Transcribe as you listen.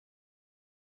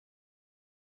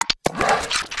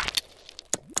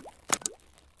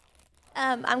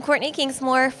I'm Courtney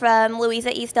Kingsmore from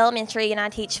Louisa East Elementary, and I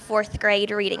teach fourth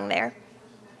grade reading there.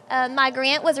 My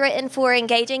grant was written for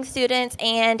engaging students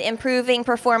and improving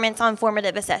performance on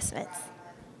formative assessments.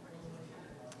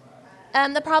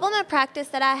 The problem of practice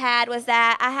that I had was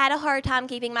that I had a hard time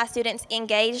keeping my students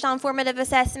engaged on formative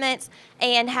assessments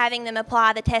and having them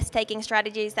apply the test-taking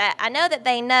strategies that I know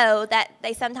that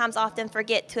they sometimes often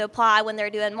forget to apply when they're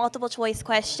doing multiple choice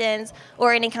questions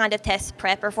or any kind of test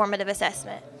prep or formative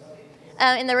assessment.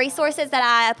 And the resources that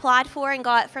I applied for and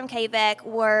got from KVEC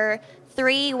were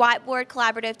 3 whiteboard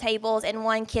collaborative tables and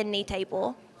 1 kidney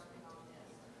table.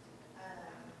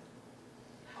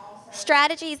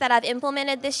 Strategies that I've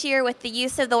implemented this year with the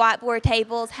use of the whiteboard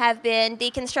tables have been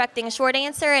deconstructing short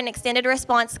answer and extended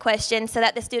response questions so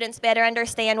that the students better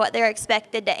understand what they're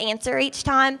expected to answer each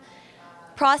time.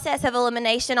 Process of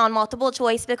elimination on multiple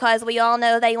choice, because we all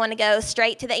know they want to go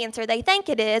straight to the answer they think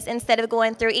it is instead of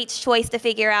going through each choice to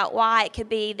figure out why it could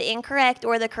be the incorrect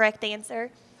or the correct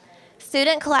answer.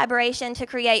 Student collaboration to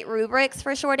create rubrics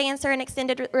for short answer and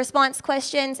extended response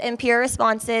questions and pure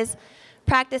responses.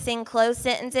 Practicing closed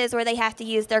sentences where they have to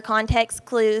use their context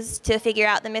clues to figure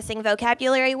out the missing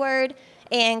vocabulary word,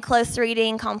 and close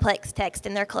reading complex text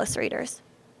in their close readers.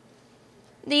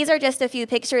 These are just a few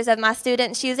pictures of my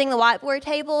students using the whiteboard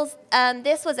tables.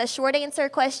 This was a short answer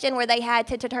question where they had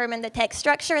to determine the text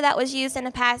structure that was used in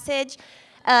a passage.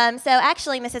 So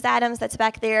actually, Mrs. Adams, that's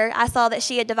back there, I saw that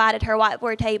she had divided her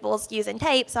whiteboard tables using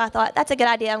tape, so I thought, that's a good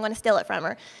idea, I'm going to steal it from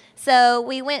her. So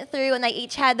we went through, and they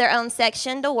each had their own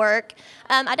section to work.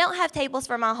 I don't have tables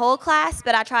for my whole class,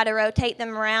 but I try to rotate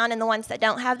them around, and the ones that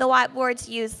don't have the whiteboards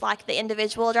use like the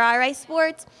individual dry erase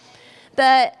boards.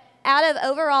 But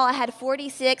overall, I had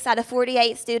 46 out of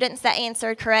 48 students that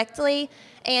answered correctly.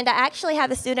 And I actually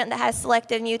have a student that has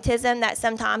selective mutism that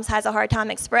sometimes has a hard time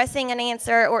expressing an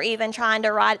answer or even trying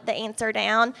to write the answer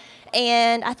down.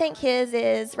 And I think his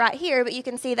is right here, but you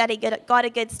can see that he got a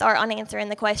good start on answering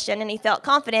the question, and he felt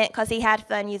confident because he had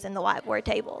fun using the whiteboard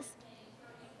tables.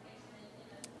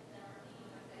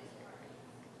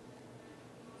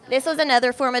 This was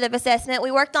another formative assessment.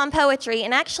 We worked on poetry,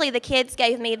 and actually the kids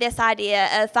gave me this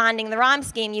idea of finding the rhyme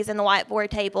scheme using the whiteboard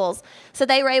tables. So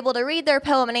they were able to read their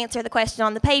poem and answer the question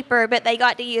on the paper, but they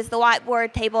got to use the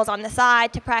whiteboard tables on the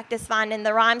side to practice finding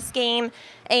the rhyme scheme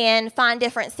and find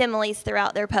different similes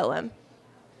throughout their poem.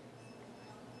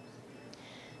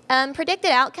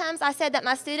 Predicted outcomes, I said that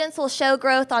my students will show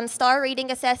growth on STAR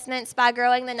reading assessments by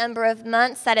growing the number of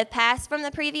months that have passed from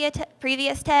the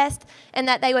previous test, and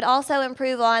that they would also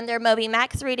improve on their Moby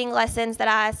Max reading lessons that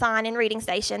I assign in reading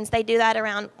stations. They do that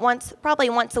around probably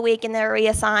once a week, and they're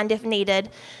reassigned if needed.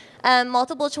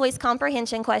 Multiple choice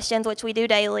comprehension questions, which we do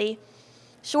daily.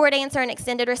 Short answer and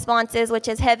extended responses, which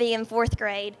is heavy in fourth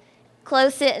grade.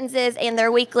 Closed sentences, and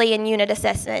their weekly and unit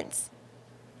assessments.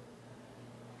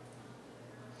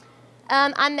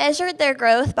 I measured their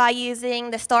growth by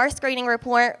using the STAR screening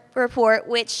report,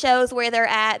 which shows where they're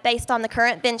at based on the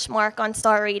current benchmark on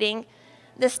STAR reading.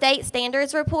 The state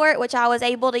standards report, which I was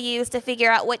able to use to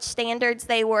figure out which standards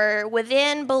they were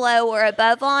within, below, or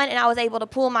above on, and I was able to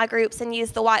pull my groups and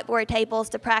use the whiteboard tables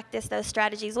to practice those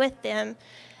strategies with them.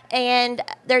 And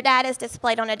their data is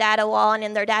displayed on a data wall and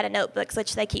in their data notebooks,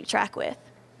 which they keep track with.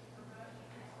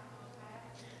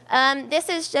 This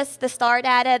is just the STAR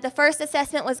data. The first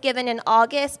assessment was given in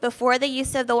August before the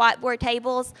use of the whiteboard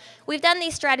tables. We've done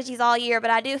these strategies all year, but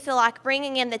I do feel like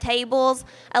bringing in the tables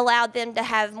allowed them to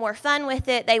have more fun with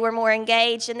it. They were more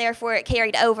engaged, and therefore it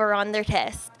carried over on their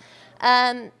test.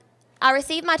 I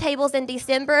received my tables in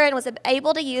December and was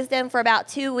able to use them for about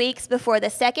 2 weeks before the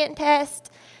second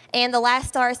test, and the last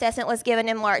STAR assessment was given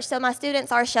in March. So my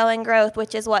students are showing growth,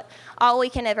 which is all we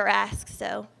can ever ask.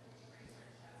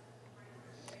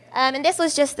 And this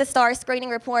was just the STAR screening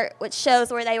report, which shows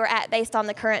where they were at based on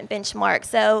the current benchmark.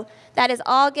 So that is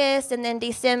August, and then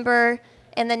December,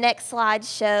 and the next slide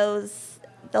shows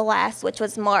the last, which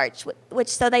was March,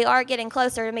 so they are getting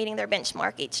closer to meeting their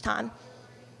benchmark each time.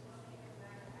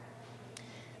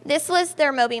 This was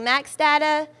their Moby Max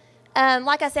data.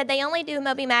 Like I said, they only do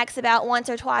Moby Max about once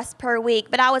or twice per week,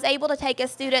 but I was able to take a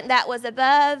student that was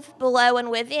above, below,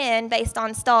 and within based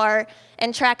on STAR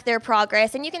and track their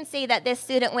progress. And you can see that this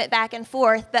student went back and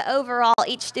forth, but overall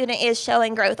each student is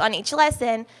showing growth on each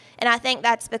lesson, and I think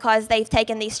that's because they've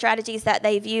taken these strategies that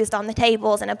they've used on the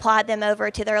tables and applied them over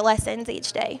to their lessons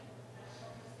each day.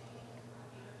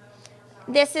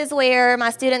 This is where my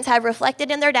students have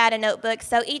reflected in their data notebooks.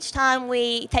 So each time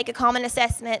we take a common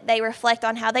assessment, they reflect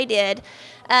on how they did.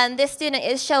 This student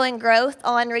is showing growth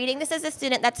on reading. This is a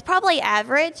student that's probably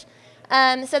average.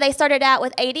 So they started out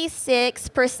with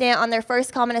 86% on their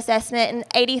first common assessment and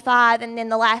 85, and then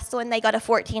the last one they got a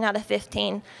 14 out of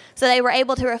 15. So they were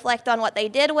able to reflect on what they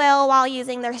did well while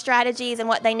using their strategies and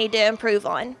what they need to improve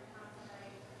on.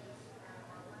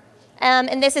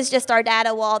 And this is just our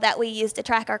data wall that we use to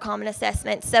track our common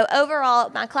assessments. So overall,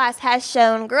 my class has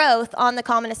shown growth on the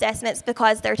common assessments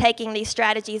because they're taking these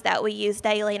strategies that we use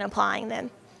daily and applying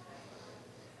them.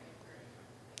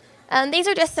 These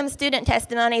are just some student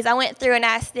testimonies. I went through and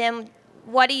asked them,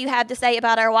 what do you have to say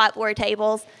about our whiteboard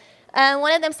tables?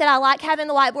 One of them said, I like having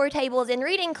the whiteboard tables in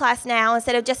reading class now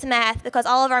instead of just math because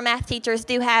all of our math teachers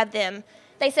do have them.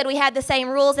 They said we had the same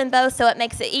rules in both, so it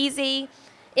makes it easy.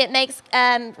 It makes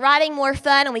writing more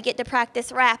fun, and we get to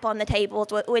practice rap on the tables,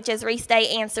 which is restate,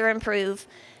 answer, improve.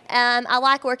 I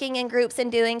like working in groups and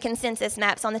doing consensus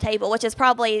maps on the table, which is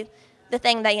probably the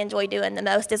thing they enjoy doing the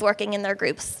most, is working in their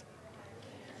groups.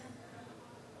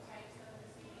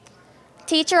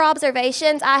 Teacher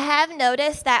observations. I have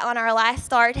noticed that on our last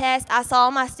STAR test, I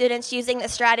saw my students using the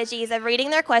strategies of reading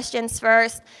their questions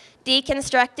first,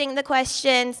 deconstructing the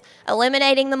questions,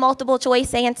 eliminating the multiple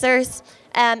choice answers,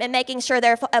 and making sure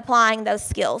they're applying those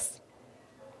skills.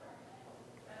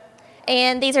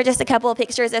 And these are just a couple of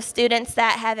pictures of students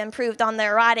that have improved on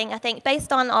their writing, I think,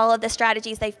 based on all of the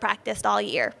strategies they've practiced all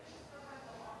year.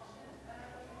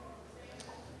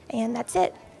 And that's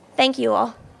it. Thank you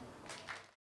all.